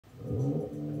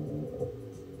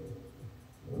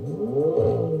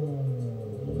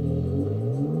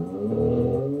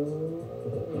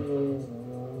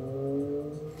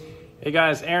Hey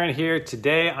guys, Aaron here.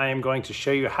 Today I am going to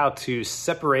show you how to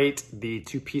separate the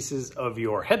two pieces of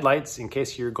your headlights in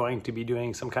case you're going to be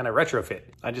doing some kind of retrofit.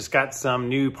 I just got some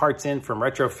new parts in from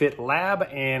Retrofit Lab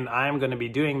and I'm going to be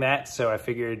doing that. So I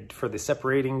figured for the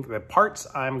separating the parts,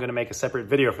 I'm going to make a separate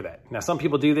video for that. Now, some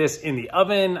people do this in the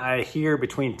oven. I hear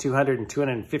between 200 and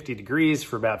 250 degrees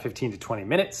for about 15 to 20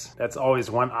 minutes. That's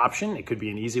always one option. It could be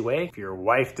an easy way. If your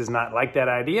wife does not like that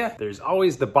idea, there's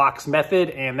always the box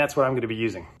method, and that's what I'm going to be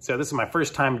using. So this is my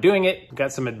first time doing it.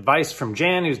 Got some advice from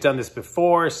Jan, who's done this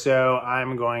before, so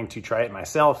I'm going to try it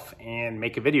myself and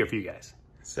make a video for you guys.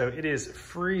 So it is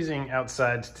freezing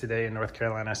outside today in North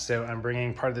Carolina, so I'm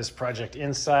bringing part of this project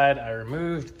inside. I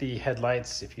removed the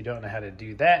headlights. If you don't know how to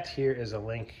do that, here is a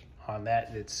link on that.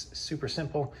 It's super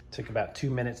simple. Took about 2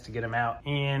 minutes to get them out.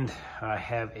 And I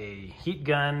have a heat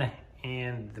gun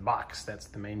and the box. That's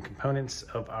the main components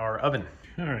of our oven.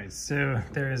 All right, so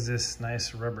there is this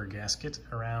nice rubber gasket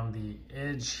around the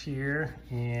edge here,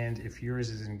 and if yours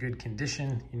is in good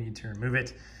condition, you need to remove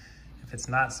it. If it's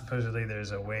not, supposedly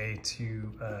there's a way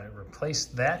to replace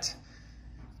that.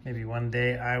 Maybe one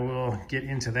day I will get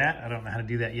into that. I don't know how to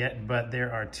do that yet, but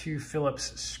there are two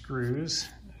Phillips screws.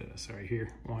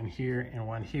 One here and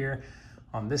one here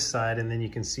on this side, and then you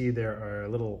can see there are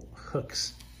little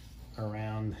hooks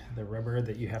around the rubber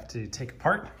that you have to take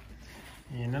apart.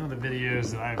 And none of the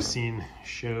videos that I've seen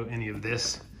show any of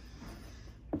this.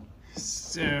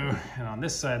 So, and on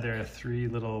this side, there are three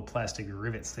little plastic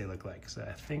rivets, they look like. So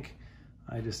I think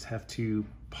I just have to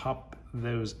pop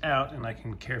those out and I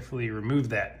can carefully remove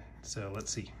that. So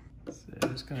let's see. So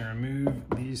I'm just gonna remove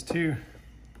these two.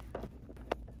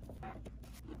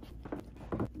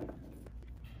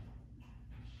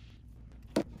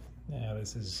 Now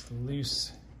this is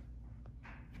loose.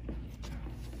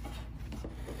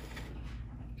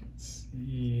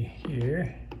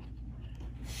 Here,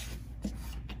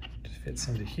 just fits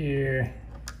into here.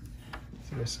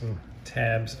 So there's some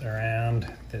tabs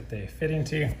around that they fit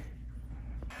into.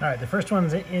 All right, the first one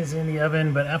is in the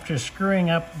oven, but after screwing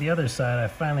up the other side, I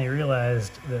finally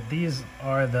realized that these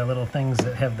are the little things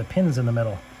that have the pins in the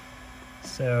middle.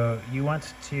 So you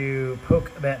want to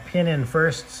poke that pin in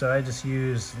first. So I just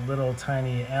use little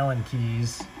tiny Allen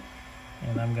keys,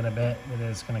 and I'm gonna bet that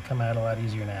it's gonna come out a lot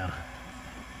easier now.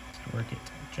 Work it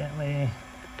gently,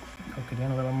 poke it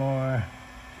in a little more.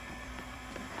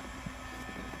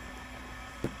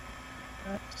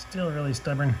 Still really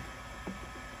stubborn.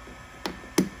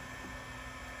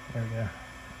 There we go.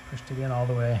 Pushed it in all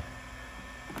the way.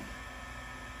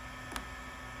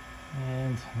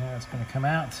 And now it's going to come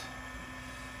out.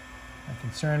 My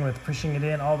concern with pushing it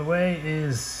in all the way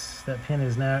is that pin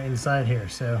is now inside here.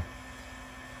 So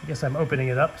I guess I'm opening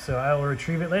it up, so I will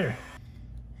retrieve it later.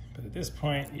 But at this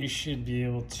point, you should be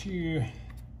able to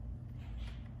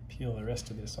peel the rest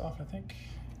of this off, I think.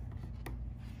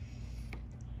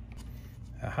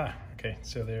 Aha, okay,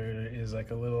 so there is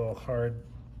like a little hard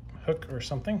hook or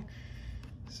something.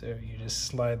 So you just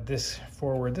slide this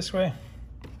forward this way,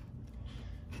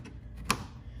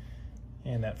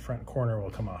 and that front corner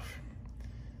will come off.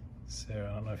 So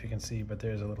I don't know if you can see, but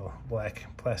there's a little black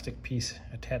plastic piece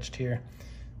attached here.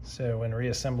 So when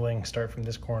reassembling, start from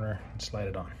this corner and slide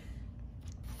it on.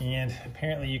 And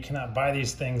apparently you cannot buy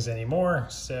these things anymore,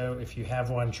 so if you have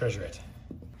one, treasure it.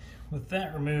 With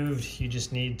that removed, you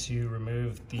just need to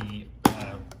remove the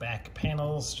back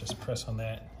panels. Just press on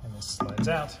that and this slides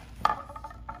out.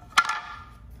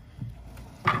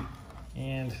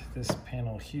 And this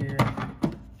panel here,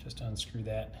 just unscrew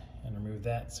that and remove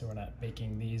that so we're not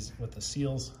making these with the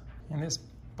seals. And this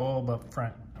bulb up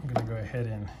front, I'm gonna go ahead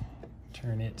and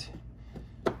turn it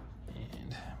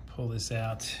and pull this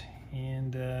out.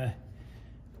 And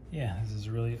yeah, this is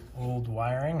really old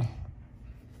wiring.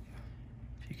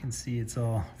 If you can see, it's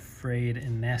all frayed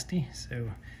and nasty. So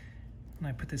when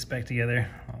I put this back together,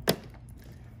 I'll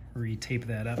re-tape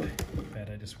that up. But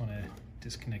I just want to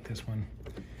disconnect this one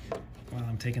while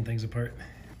I'm taking things apart.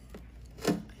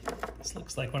 This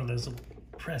looks like one of those little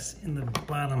press in the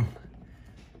bottom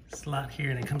slot here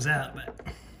and it comes out, but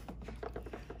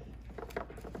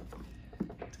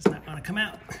it does not want to come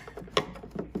out.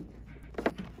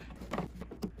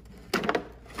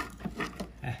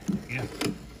 Yeah,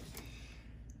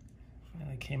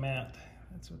 finally came out.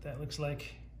 That's what that looks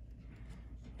like.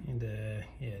 And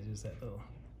yeah, just that little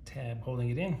tab holding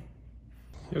it in.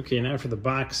 Okay, now for the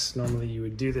box. Normally you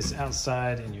would do this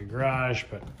outside in your garage,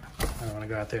 but I don't want to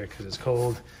go out there because it's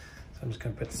cold. So I'm just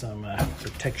gonna put some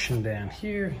protection down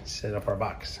here, set up our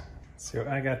box. So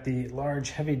I got the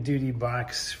large heavy duty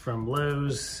box from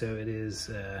Lowe's. So it is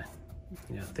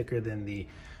thicker than the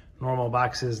normal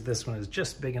boxes. This one is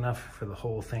just big enough for the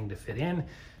whole thing to fit in.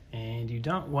 And you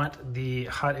don't want the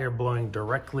hot air blowing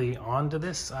directly onto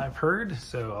this, I've heard.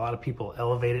 So a lot of people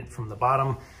elevate it from the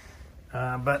bottom,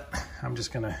 but I'm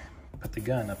just gonna put the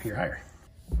gun up here higher.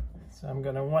 So I'm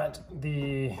gonna want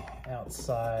the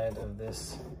outside of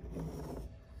this.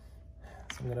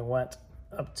 So I'm gonna want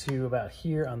up to about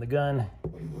here on the gun,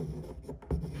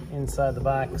 inside the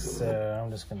box. So I'm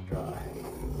just gonna draw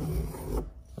a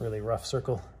really rough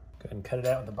circle. Go ahead and cut it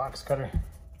out with the box cutter.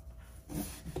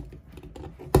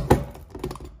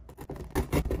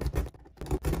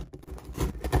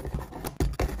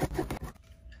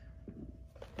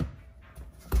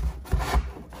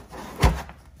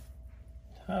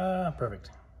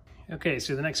 Perfect. Okay,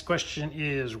 so the next question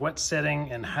is what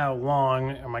setting and how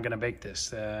long am I gonna bake this?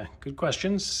 Good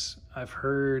questions. I've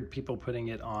heard people putting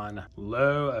it on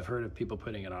low. I've heard of people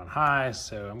putting it on high.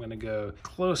 So I'm gonna go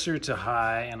closer to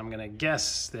high, and I'm gonna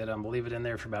guess that I'm gonna leave it in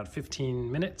there for about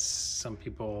 15 minutes. Some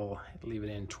people leave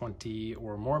it in 20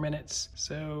 or more minutes.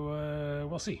 So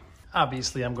we'll see.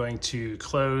 Obviously, I'm going to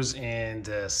close and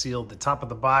seal the top of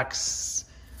the box.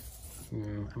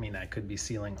 I mean, I could be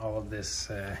sealing all of this,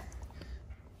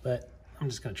 but I'm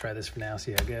just gonna try this for now,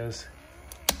 see how it goes.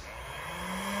 So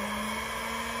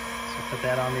put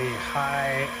that on the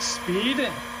high speed,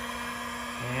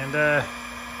 and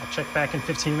I'll check back in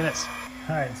 15 minutes.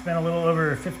 All right, it's been a little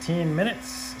over 15 minutes,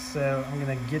 so I'm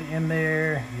gonna get in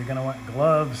there. You're gonna want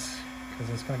gloves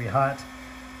because it's gonna be hot.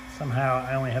 Somehow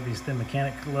I only have these thin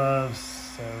mechanic gloves,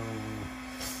 so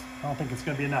I don't think it's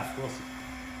gonna be enough. We'll see.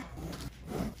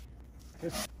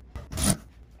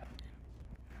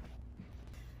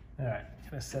 All right,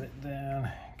 gonna set it down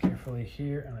carefully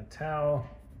here on a towel.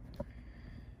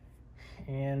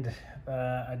 And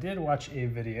I did watch a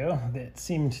video that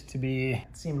seemed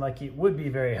like it would be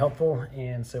very helpful.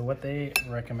 And so what they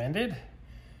recommended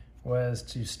was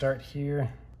to start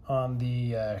here on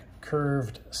the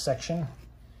curved section.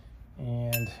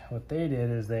 And what they did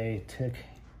is they took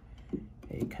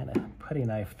a kind of putty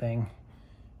knife thing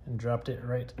and dropped it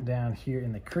right down here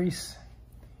in the crease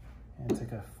and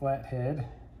took a flat head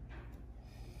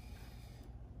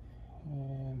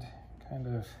and kind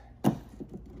of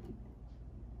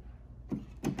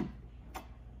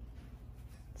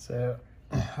so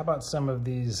how about some of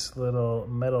these little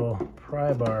metal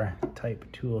pry bar type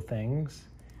tool things,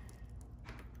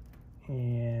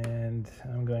 and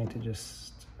I'm going to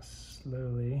just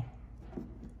slowly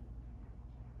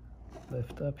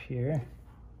lift up here.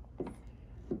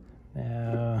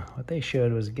 Now what they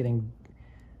showed was getting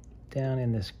down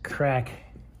in this crack,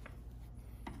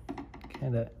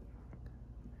 kind of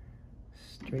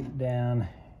straight down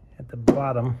at the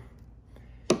bottom.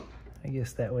 I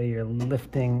guess that way you're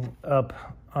lifting up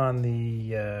on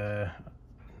the,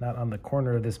 not on the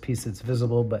corner of this piece that's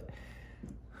visible, but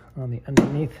on the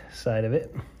underneath side of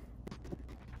it.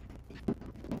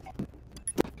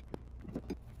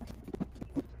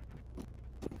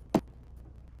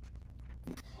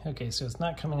 Okay, so it's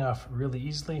not coming off really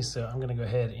easily, so I'm gonna go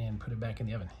ahead and put it back in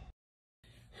the oven.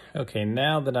 Okay,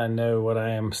 now that I know what I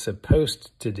am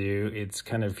supposed to do, it's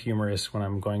kind of humorous when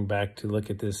I'm going back to look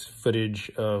at this footage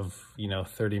of,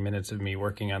 30 minutes of me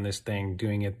working on this thing,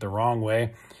 doing it the wrong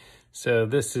way. So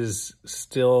this is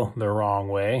still the wrong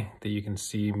way that you can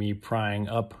see me prying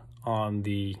up on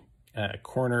the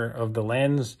corner of the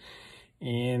lens.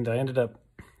 And I ended up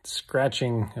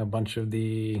scratching a bunch of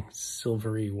the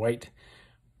silvery white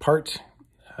part.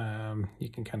 You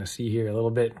can kind of see here a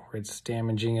little bit where it's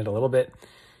damaging it a little bit.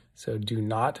 So do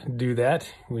not do that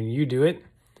when you do it.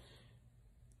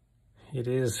 It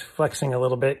is flexing a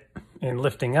little bit and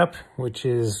lifting up, which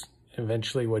is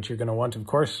eventually what you're going to want, of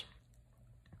course.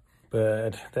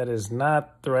 But that is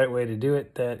not the right way to do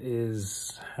it. That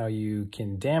is how you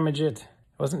can damage it. It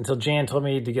wasn't until Jan told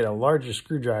me to get a larger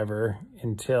screwdriver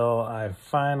until I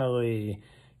finally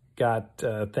got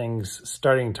things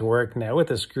starting to work. Now with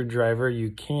a screwdriver,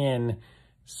 you can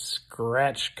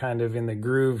scratch kind of in the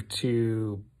groove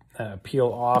to peel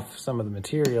off some of the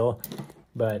material,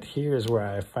 but here's where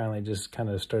I finally just kind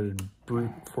of started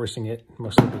brute forcing it,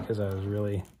 mostly because I was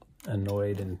really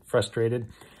annoyed and frustrated.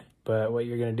 But what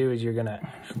you're going to do is you're going to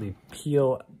actually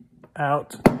peel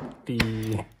out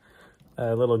the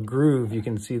little groove. You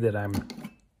can see that I'm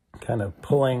kind of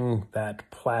pulling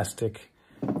that plastic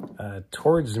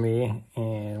towards me,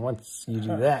 and once you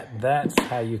do that, that's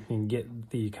how you can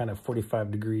get the kind of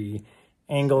 45-degree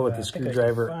angle with the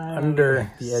screwdriver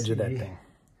under the edge of that thing.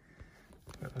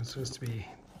 I'm supposed to be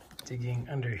digging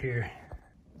under here.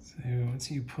 So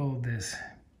once you pull this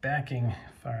backing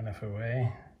far enough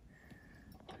away,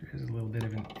 there's a little bit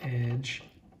of an edge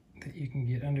that you can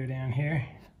get under down here.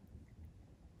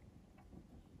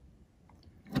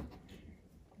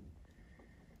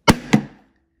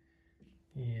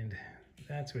 And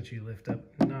that's what you lift up,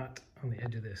 not on the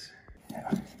edge of this.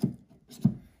 Yeah.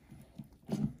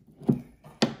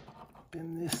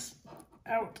 Bend this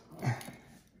out so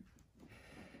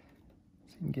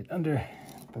you can get under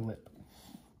the lip.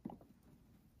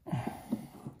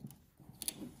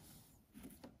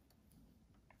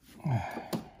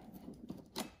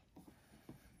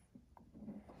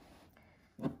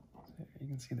 So you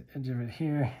can see the edge of it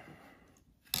here.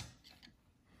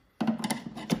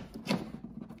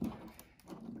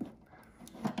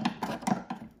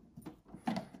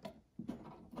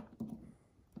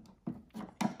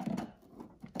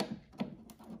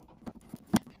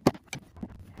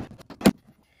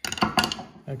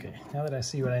 Okay, now that I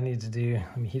see what I need to do,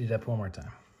 let me heat it up one more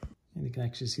time. And you can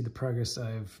actually see the progress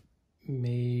I've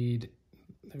made.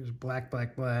 There's black,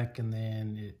 black, black, and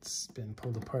then it's been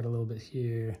pulled apart a little bit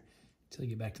here until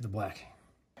you get back to the black.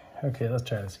 Okay, let's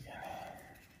try this again.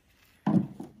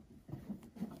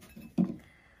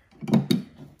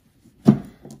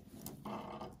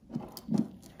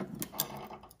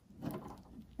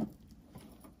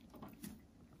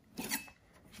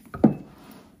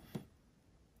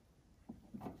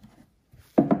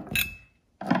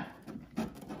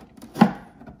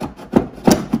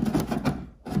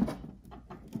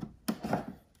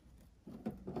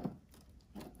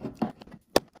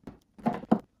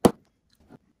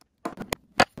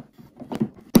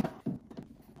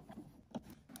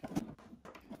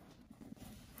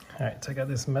 All right, so I got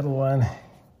this metal one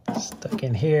stuck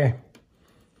in here.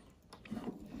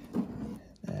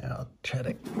 Now I'll try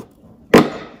to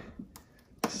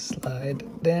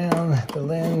slide down the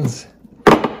lens.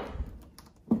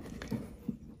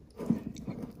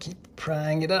 Keep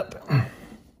prying it up.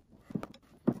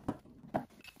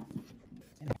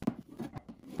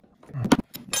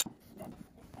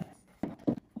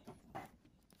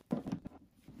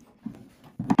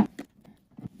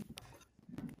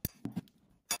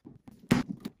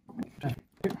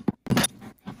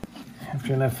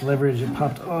 After enough leverage, it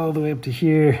popped all the way up to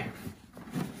here.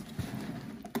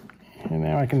 And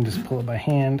now I can just pull it by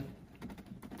hand.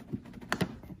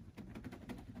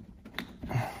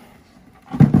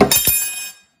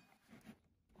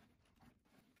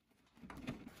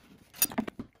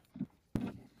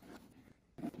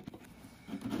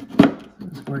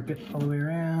 Just work it all the way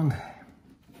around.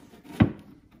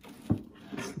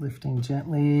 Just lifting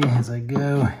gently as I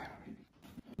go.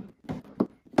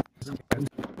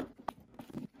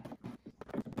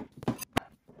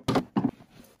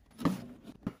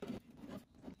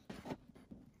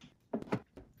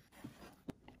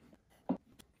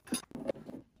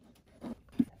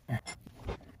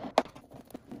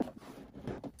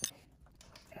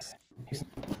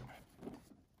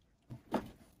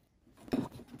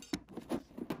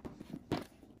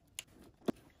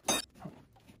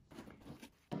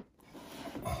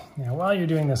 Now, while you're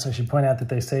doing this, I should point out that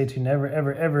they say to never,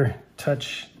 ever, ever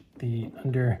touch the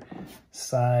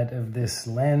underside of this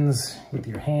lens with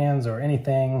your hands or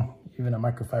anything, even a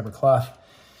microfiber cloth,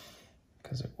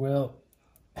 because it will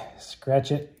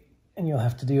scratch it and you'll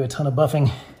have to do a ton of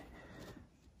buffing.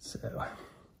 So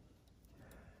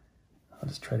I'll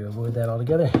just try to avoid that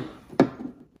altogether.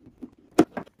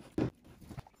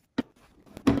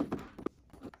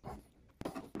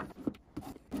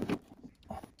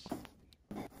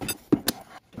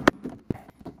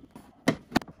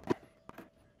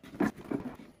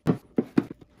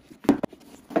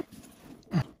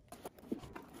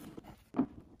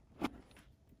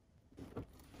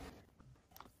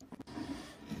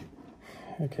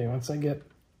 Okay, once I get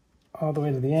all the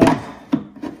way to the end,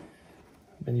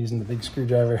 I've been using the big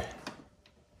screwdriver.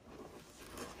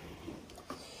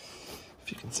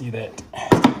 If you can see that.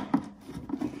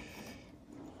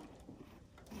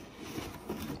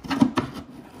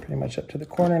 Pretty much up to the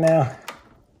corner now.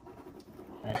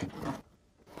 All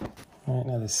right,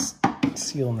 now this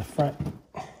seal in the front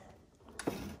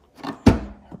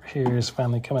over here is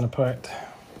finally coming apart.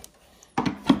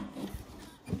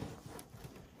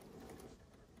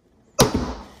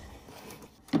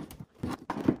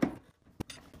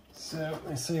 So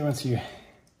they say once you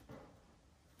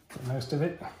get most of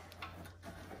it,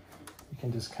 you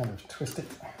can just kind of twist it.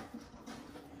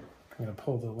 I'm going to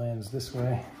pull the lens this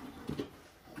way.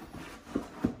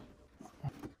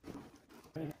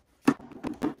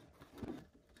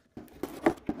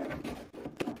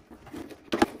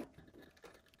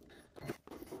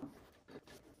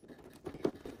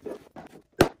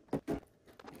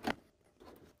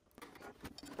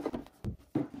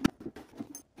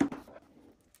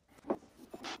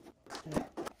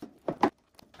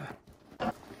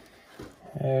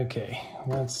 Okay,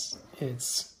 once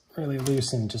it's really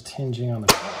loose and just hinging on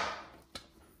the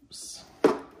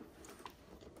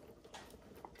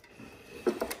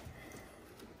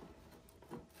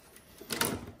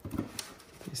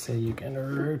say you can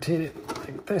rotate it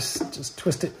like this. Just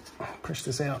twist it, push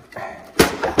this out,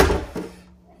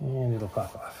 and it'll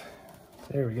pop off.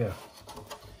 There we go.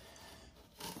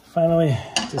 Finally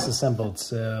disassembled.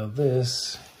 So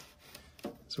this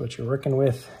is what you're working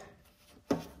with.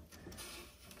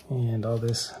 And all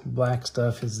this black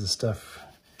stuff is the stuff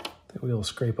that we'll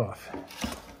scrape off.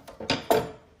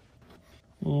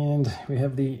 And we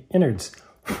have the innards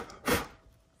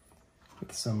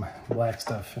with some black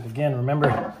stuff. And again,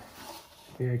 remember,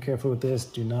 be very careful with this.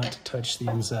 Do not touch the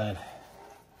inside.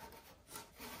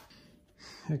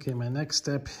 Okay, my next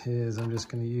step is I'm just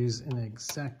going to use an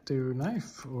X-Acto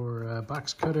knife or a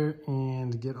box cutter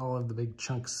and get all of the big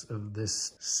chunks of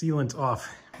this sealant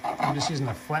off. I'm just using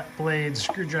a flat blade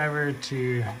screwdriver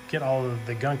to get all of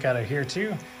the gunk out of here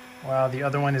too, while the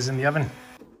other one is in the oven.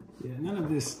 Yeah, none of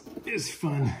this is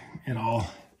fun at all.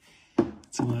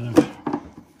 It's a lot of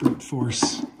brute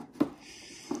force.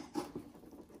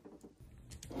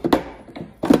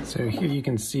 So here you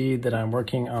can see that I'm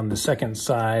working on the second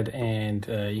side, and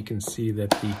you can see that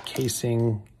the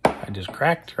casing I just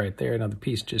cracked right there. Another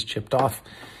piece just chipped off.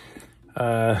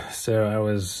 So I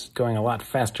was going a lot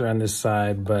faster on this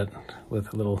side, but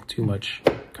with a little too much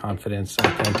confidence,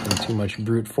 I think, and too much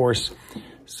brute force.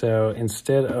 So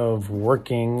instead of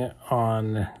working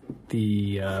on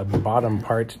the bottom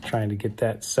part, trying to get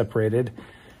that separated,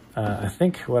 I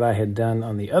think what I had done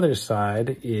on the other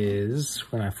side is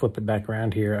when I flip it back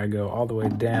around here, I go all the way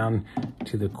down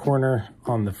to the corner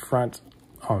on the front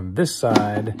on this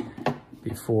side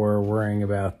before worrying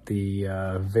about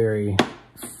the very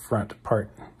front part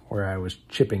where I was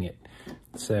chipping it.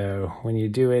 So when you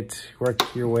do it,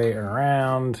 work your way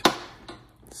around,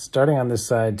 starting on this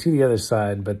side to the other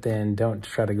side, but then don't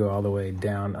try to go all the way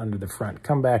down under the front.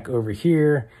 Come back over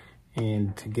here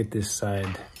and to get this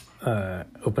side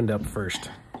opened up first.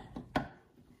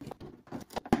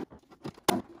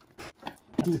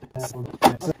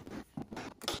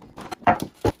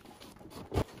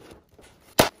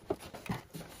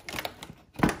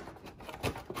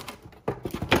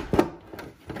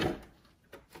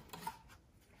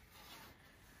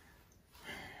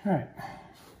 All right,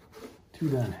 two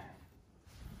done.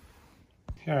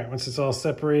 All right, once it's all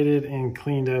separated and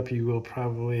cleaned up, you will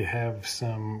probably have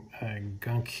some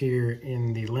gunk here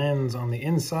in the lens on the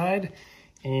inside,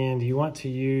 and you want to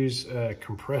use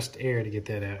compressed air to get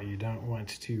that out. You don't want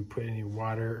to put any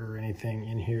water or anything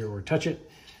in here or touch it.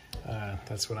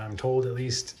 That's what I'm told, at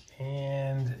least.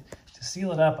 And to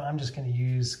seal it up, I'm just going to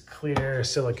use clear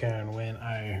silicone when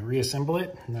I reassemble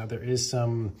it. Now there is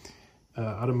some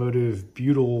automotive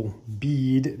butyl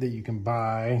bead that you can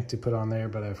buy to put on there,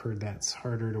 but I've heard that's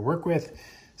harder to work with.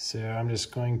 So I'm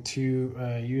just going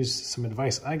to use some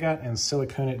advice I got and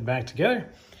silicone it back together.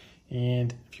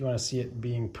 And if you want to see it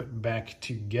being put back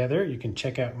together, you can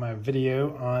check out my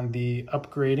video on the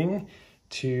upgrading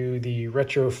to the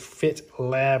retrofit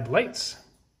lab lights.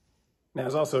 Now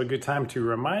is also a good time to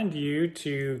remind you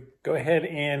to go ahead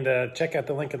and check out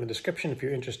the link in the description if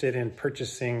you're interested in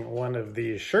purchasing one of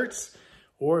these shirts,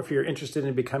 or if you're interested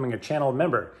in becoming a channel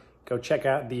member. Go check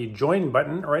out the join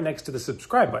button right next to the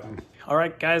subscribe button. All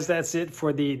right, guys, that's it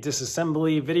for the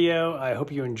disassembly video. I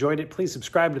hope you enjoyed it. Please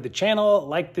subscribe to the channel,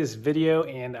 like this video,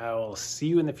 and I will see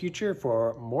you in the future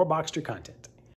for more Boxster content.